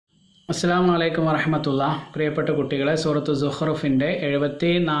അസ്സലാമു അലൈക്കും വറഹ്മത്തുള്ളാഹി. പ്രിയപ്പെട്ട കുട്ടികളെ, സൂറത്ത് സുഖ്റുഫിൻ്റെ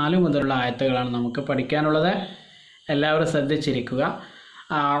 74 മുതലുള്ള ആയത്തുകളാണ് നമുക്ക് പഠിക്കാനുള്ളത്. എല്ലാവരും ശ്രദ്ധിച്ചിരിക്കുക.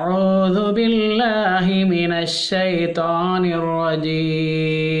 അഊദു ബില്ലാഹി മിനശ് ശൈത്വാനിർ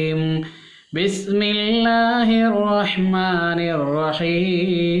റജീം. ബിസ്മില്ലാഹിർ റഹ്മാനിർ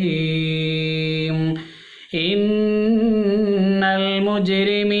റഹീം. ഇന്നൽ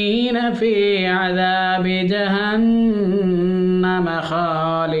മുജ്രിമീന ഫീ അദാബി ജഹന്നമ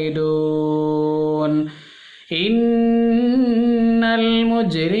ഖാലിദൂൻ. ഇന്നൽ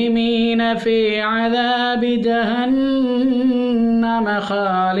മുജ്രിമീന ഫീ അദാബി ജഹന്നമ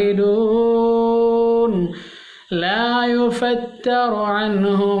ഖാലിദൂൻ. ലാ യുഫത്തറു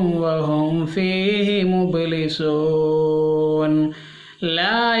അൻഹും വഹും ഫീഹി മുബ്ലിസൂൻ.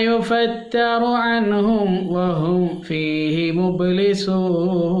 لا يفتر عنهم وهم فيه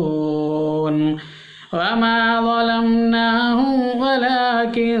مبلسون. وما ظلمناهم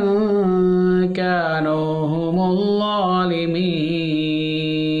ولكن كانوا هم الظالمين.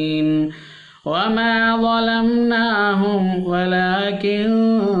 وما ظلمناهم ولكن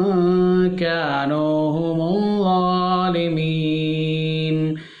كانوا هم الظالمين.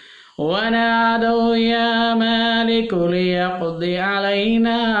 ونادوا يا مالك ليقض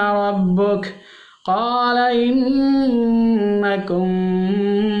علينا ربك قال إنكم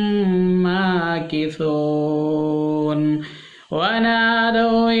ماكثون.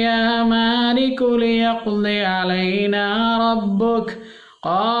 ونادوا يا مالك ليقض علينا ربك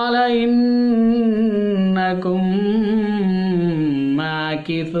قال إنكم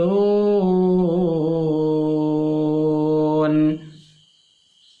ماكثون.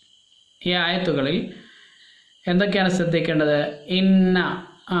 ഈ ആയത്തുകളിൽ എന്തൊക്കെയാണ് ശ്രദ്ധിക്കേണ്ടത്? ഇന്ന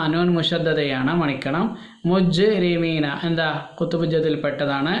നൂൻ മുഷദ്ദദയാണ്, മണിക്കണം. മുജ്രിമീന എന്താ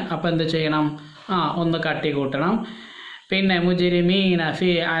കുത്തുബുജ്ജത്തിൽപ്പെട്ടതാണ്. അപ്പം എന്ത് ചെയ്യണം? ഒന്ന് കട്ടി കൂട്ടണം. പിന്നെ മുജ്രിമീന ഫി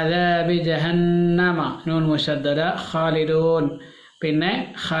അദാബി ജഹന്നമ നൂൻ മുഷദ്ദദ. ഖാലിദൂൻ, പിന്നെ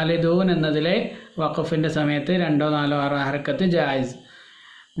ഖാലിദൂൻ എന്നതിലെ വഖഫിൻ്റെ സമയത്ത് 2, 4, 6 ഹർക്കത്ത് ജായിസ്.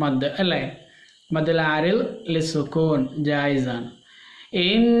 മദ് അല്ലേ? മദ്ദുൽ ആരിൽ ലിസുക്കൂൻ ജായിസാണ്.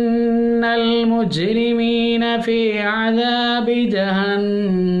 ഇന്നൽ മുജ്രിമീന ഫീ അദാബി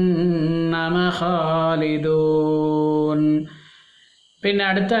ജഹന്നമ ഖാലിദൂൻ. പിന്നെ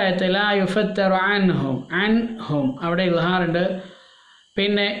അടുത്ത ആയത്ത് ലാ യുഫത്തറു അൻഹും. അൻഹും അവിടെ ഇൽഹാറുണ്ട്.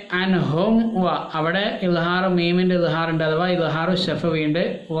 പിന്നെ അൻഹും വ അവിടെ ഇൽഹാറു മീമിൻ്റെ ഇൽഹാറുണ്ട്, അഥവാ ഇൽഹാറു ശഫവിയുണ്ട്.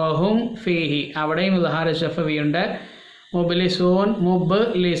 വഹും ഫീഹി അവിടെയും ഇൽഹാറു ശഫവിയുണ്ട്. മുബ്ലിസൂൻ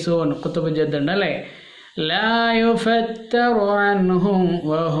മുബ്ലിസൂൻ കുത്തുബുജ്ജത്ത് ഉണ്ട് അല്ലേ? لا يفتر عنهم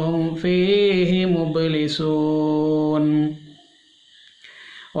وهم فيه مبلسون.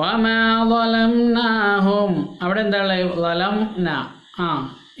 وما ظلمناهم അവിടെ എന്താ ളലംന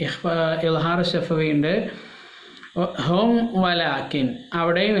ഇൽഹാർ ശഫവി ഉണ്ട്. ഹും വലാക്കിൻ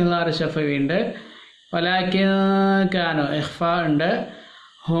അവിടെയും ഇൽഹാർ ശഫവി ഉണ്ട്. വലാക്കിൻ കാനു ഇഖ്ഫ ഉണ്ട്.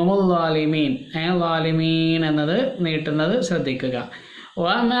 ഹുമുൽ ളാലിമീൻ ളാലിമീൻ എന്നത് നീട്ടുന്നത് ശ്രദ്ധിക്കുക.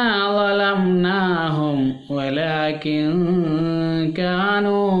 وما ظلمناهم ولكن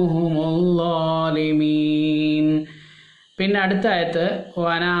كانوا هم الظالمين. പിന്നെ അടുത്ത ആയത്ത്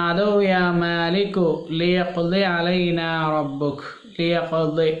വനാദോ യാ മാലികു ലിയഖ്ദി അലൈനാ റബ്ബുക്.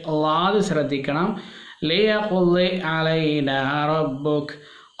 ലിയഖ്ദി അല്ലാഹ് ശ്രദ്ധിക്കണം. ലിയഖ്ദി അലൈനാ റബ്ബുക്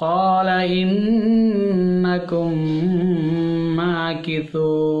ഖാല ഇന്നകും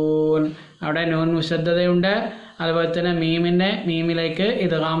മാകിഥൂൻ. അവിടെ നൂൻ മുശദ്ദദയുണ്ട്. അതുപോലെ തന്നെ മീമിലേക്ക്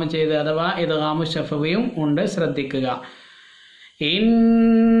ഇദ്ഗാം ചെയ്ത്, അഥവാ ഇദ്ഗാമു ശഫവിയും ഉണ്ട്, ശ്രദ്ധിക്കുക.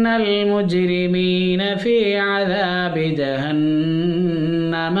 ഇന്നൽ മുജ്രിമീന ഫീ അദാബി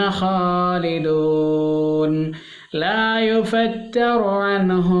ജഹന്നമ ഖാലിദൂൻ. ലാ യുഫത്തറു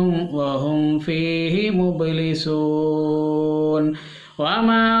അൻഹും വഹും ഫീഹി മുബ്ലിസൂൻ.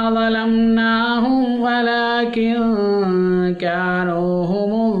 വമാ ളലംനാഹും വലാകിൻ കാനൂ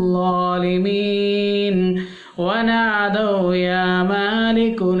ഹുമുൽ ളാലിമീൻ. ونادوا يا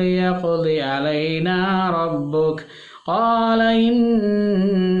مالك ليقض علينا ربك قال إنكم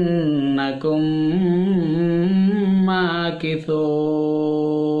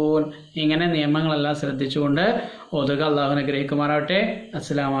മാകിഥൂൻ. ഇങ്ങനെ നിയമങ്ങളെല്ലാം ശ്രദ്ധിച്ചുകൊണ്ട് ഓതുക. അല്ലാഹു അനുഗ്രഹിക്കുമാറാവട്ടെ.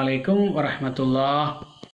 അസ്സലാമു അലൈക്കും വറഹ്മത്തുള്ളാഹി.